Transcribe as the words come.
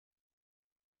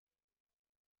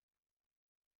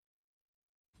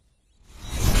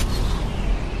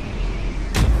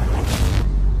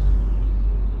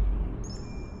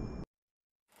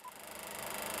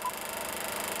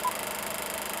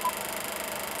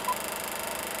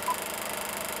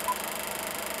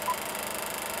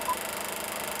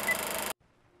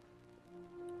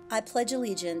I pledge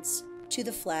allegiance to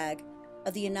the flag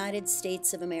of the United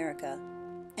States of America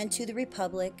and to the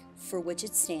republic for which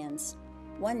it stands,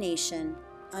 one nation,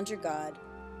 under God,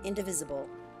 indivisible,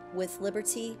 with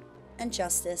liberty and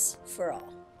justice for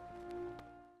all.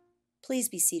 Please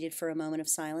be seated for a moment of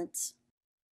silence.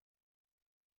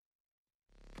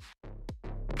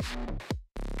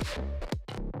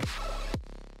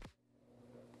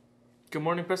 Good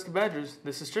morning, Prescott Badgers.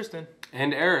 This is Tristan.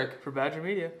 And Eric. For Badger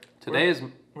Media.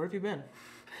 Where have you been?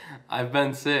 I've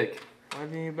been sick. Why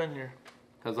haven't you been here?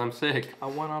 Because I'm sick. I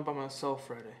went on by myself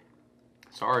Friday.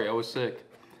 Sorry, I was sick.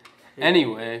 Yeah.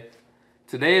 Anyway,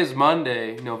 today is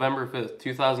Monday, November 5th,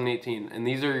 2018, and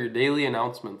these are your daily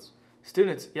announcements.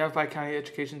 Students, Yavapai County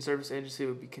Education Service Agency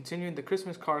will be continuing the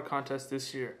Christmas card contest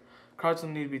this year. Cards will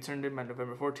need to be turned in by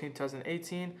November 14,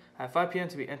 2018 at 5 p.m.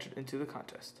 to be entered into the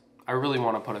contest. I really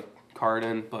want to put a card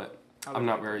in, but I'm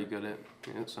not very good at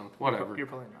it, so whatever. You're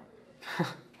probably not.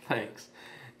 Thanks.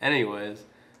 Anyways,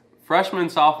 freshmen,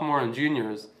 sophomore, and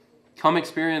juniors, come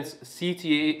experience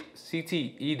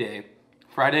CTE Day,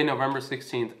 Friday, November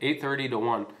 16th, 8:30 to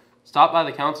 1. Stop by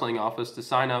the counseling office to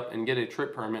sign up and get a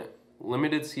trip permit.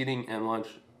 Limited seating and lunch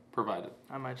provided.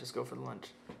 I might just go for the lunch.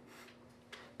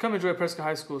 Come enjoy Prescott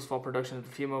High School's fall production of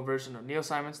the female version of Neil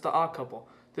Simon's The Odd Couple.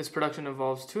 This production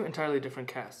involves two entirely different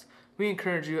casts. We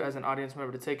encourage you as an audience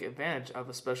member to take advantage of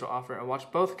a special offer and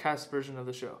watch both cast versions of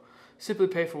the show. Simply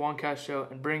pay for one cast show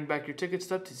and bring back your ticket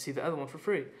stub to see the other one for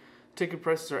free. Ticket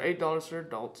prices are $8 for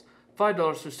adults,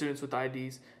 $5 for students with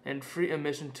IDs, and free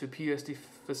admission to PUSD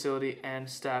facility and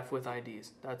staff with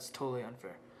IDs. That's totally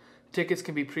unfair. Tickets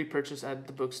can be pre-purchased at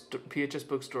the PHS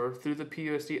bookstore through the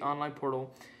PUSD online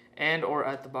portal and or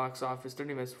at the box office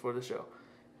 30 minutes before the show.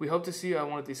 We hope to see you at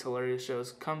one of these hilarious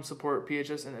shows. Come support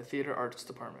PHS in the Theater Arts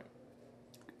Department.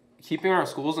 Keeping our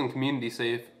schools and community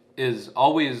safe is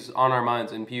always on our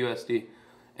minds in PUSD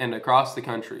and across the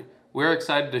country. We're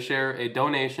excited to share a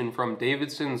donation from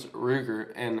Davidson's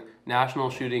Ruger and National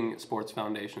Shooting Sports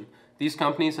Foundation. These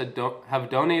companies have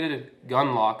donated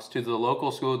gun locks to the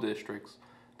local school districts.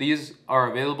 These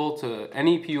are available to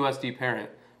any PUSD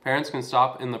parent. Parents can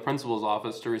stop in the principal's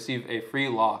office to receive a free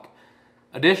lock.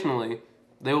 Additionally,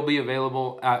 they will be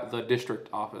available at the district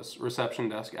office reception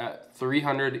desk at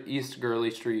 300 East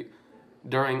Gurley Street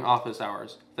during office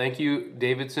hours. Thank you,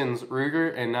 Davidson's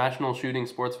Ruger and National Shooting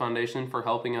Sports Foundation, for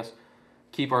helping us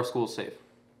keep our schools safe.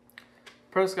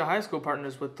 Prescott High School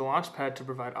partners with the Launchpad to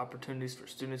provide opportunities for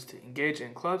students to engage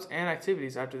in clubs and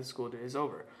activities after the school day is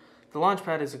over. The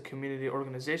Launchpad is a community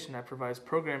organization that provides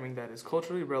programming that is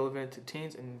culturally relevant to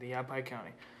teens in the Yavapai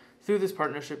County. Through this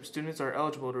partnership, students are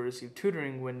eligible to receive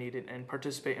tutoring when needed and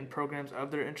participate in programs of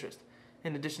their interest.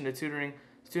 In addition to tutoring,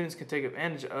 students can take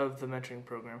advantage of the mentoring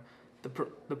program.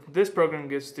 This program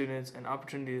gives students an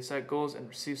opportunity to set goals and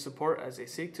receive support as they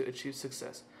seek to achieve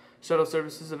success. Shuttle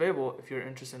service is available. If you're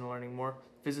interested in learning more,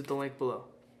 visit the link below.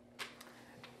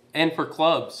 And for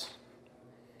clubs,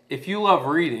 if you love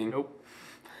reading,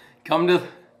 come to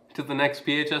the next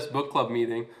PHS Book Club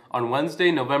meeting on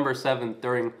Wednesday, November 7th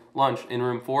during lunch in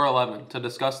room 411 to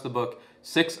discuss the book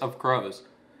Six of Crows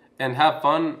and have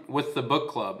fun with the book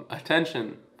club.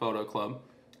 Attention, photo club.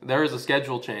 There is a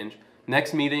schedule change.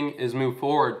 Next meeting is moved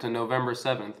forward to November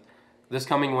 7th, this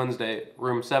coming Wednesday,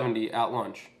 room 70 at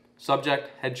lunch.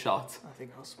 Subject, headshots. I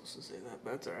think I was supposed to say that,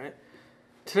 but that's all right.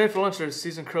 Today for lunch there's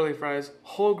seasoned curly fries,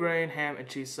 whole grain ham and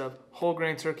cheese sub, whole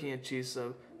grain turkey and cheese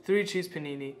sub, 3 cheese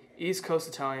panini, East Coast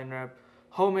Italian wrap,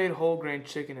 homemade whole grain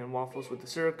chicken and waffles with the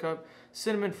syrup cup,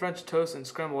 cinnamon French toast and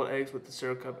scrambled eggs with the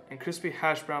syrup cup, and crispy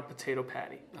hash brown potato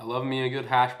patty. I love me a good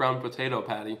hash brown potato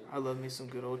patty. I love me some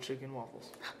good old chicken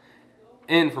waffles.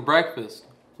 And for breakfast,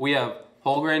 we have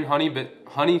whole grain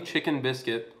honey chicken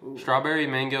biscuit, strawberry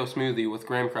mango smoothie with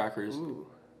graham crackers,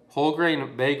 whole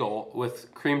grain bagel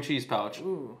with cream cheese pouch,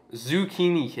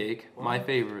 zucchini cake, my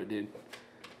favorite, dude.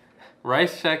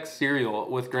 Rice Chex cereal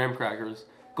with graham crackers,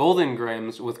 golden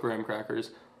grahams with graham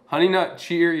crackers, Honey Nut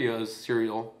Cheerios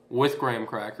cereal with graham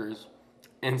crackers,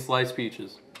 and sliced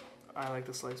peaches. I like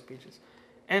the sliced peaches.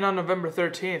 And on November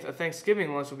 13th, a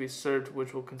Thanksgiving lunch will be served,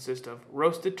 which will consist of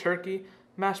roasted turkey,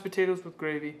 mashed potatoes with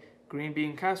gravy, green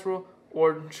bean casserole,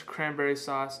 orange cranberry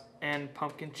sauce, and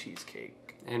pumpkin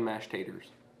cheesecake. And mashed taters.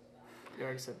 You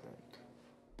already said that.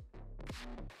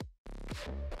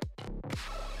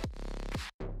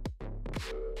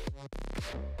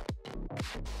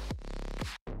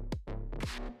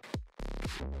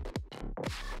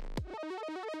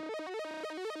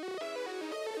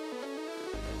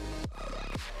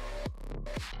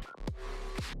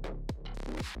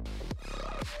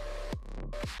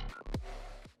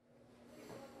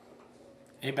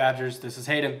 Hey Badgers, this is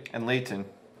Hayden and Layton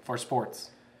for sports.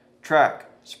 Track,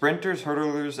 sprinters,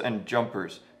 hurdlers, and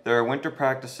jumpers. There are winter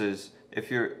practices if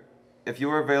you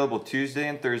are available Tuesday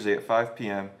and Thursday at 5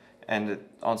 p.m. and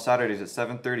on Saturdays at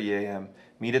 7:30 a.m.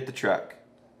 Meet at the track.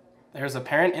 There's a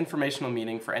parent informational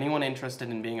meeting for anyone interested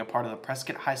in being a part of the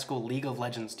Prescott High School League of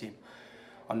Legends team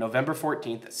on November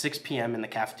 14th at 6 p.m. in the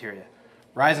cafeteria.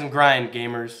 Rise and grind,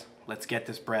 gamers. Let's get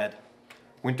this bread.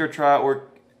 Winter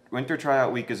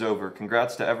tryout week is over.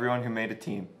 Congrats to everyone who made a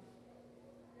team.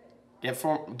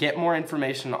 Get more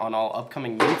information on all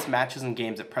upcoming meets, matches, and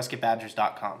games at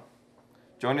PrescottBadgers.com.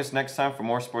 Join us next time for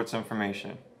more sports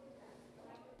information.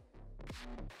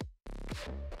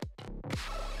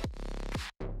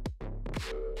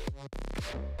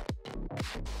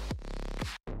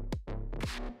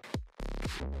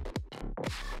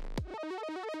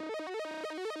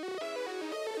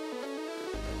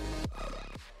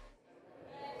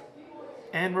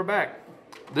 And we're back.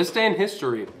 This day in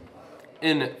history.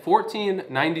 In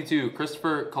 1492,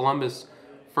 Christopher Columbus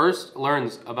first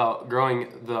learns about growing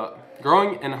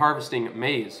and harvesting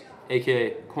maize,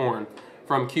 aka corn,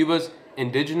 from Cuba's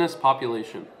indigenous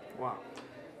population. Wow.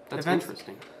 That's Events.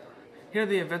 interesting. Here are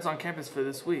the events on campus for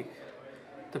this week.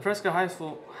 The Prescott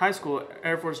High School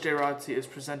Air Force JROTC is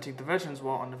presenting the Veterans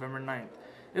Wall on November 9th.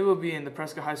 It will be in the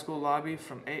Prescott High School lobby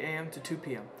from 8 a.m. to 2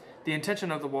 p.m. The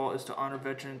intention of the wall is to honor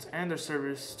veterans and their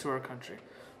service to our country.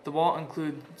 The wall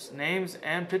includes names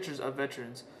and pictures of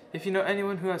veterans. If you know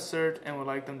anyone who has served and would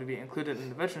like them to be included in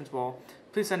the Veterans Wall,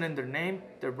 please send in their name,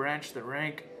 their branch, their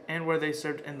rank, and where they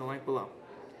served in the link below.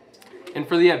 And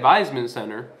for the Advisement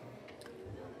Center,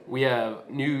 we have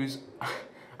news.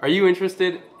 Are you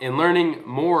interested in learning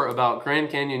more about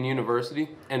Grand Canyon University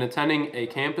and attending a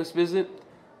campus visit?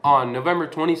 On November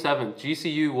 27th,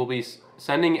 GCU will be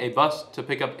sending a bus to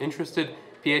pick up interested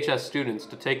PHS students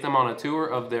to take them on a tour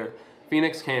of their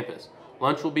Phoenix campus.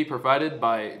 Lunch will be provided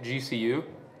by GCU.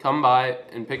 Come by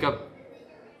and pick up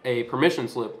a permission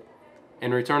slip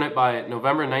and return it by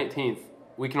November 19th.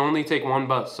 We can only take one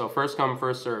bus, so first come,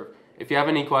 first serve. If you have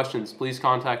any questions, please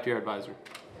contact your advisor.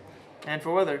 And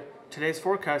for weather, today's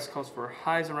forecast calls for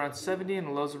highs around 70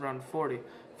 and lows around 40.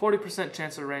 40%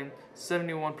 chance of rain,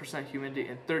 71% humidity,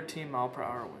 and 13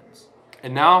 mile/hour winds.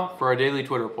 And now for our daily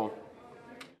Twitter poll.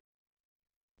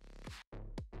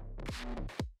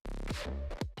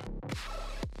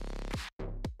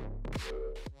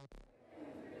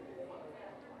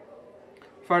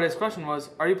 Friday's question was,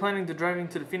 are you planning to driving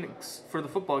to the Phoenix for the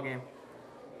football game?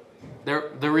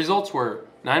 The results were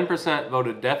 9%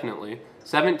 voted definitely,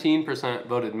 17%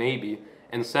 voted maybe,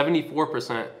 and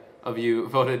 74% of you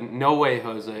voted no way,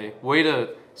 Jose. Way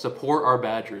to support our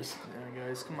Badgers. Yeah,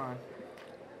 guys, come on.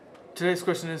 Today's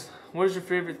question is, what is your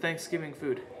favorite Thanksgiving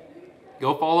food?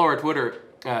 Go follow our Twitter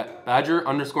at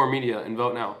Badger_media and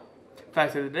vote now.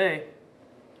 Fact of the day,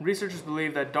 researchers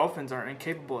believe that dolphins are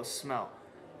incapable of smell.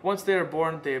 Once they are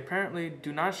born, they apparently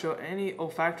do not show any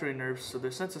olfactory nerves, so their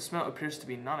sense of smell appears to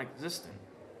be non-existent.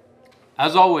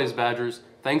 As always, Badgers,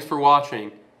 thanks for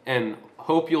watching, and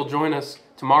hope you'll join us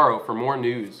tomorrow for more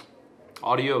news.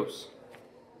 Adios.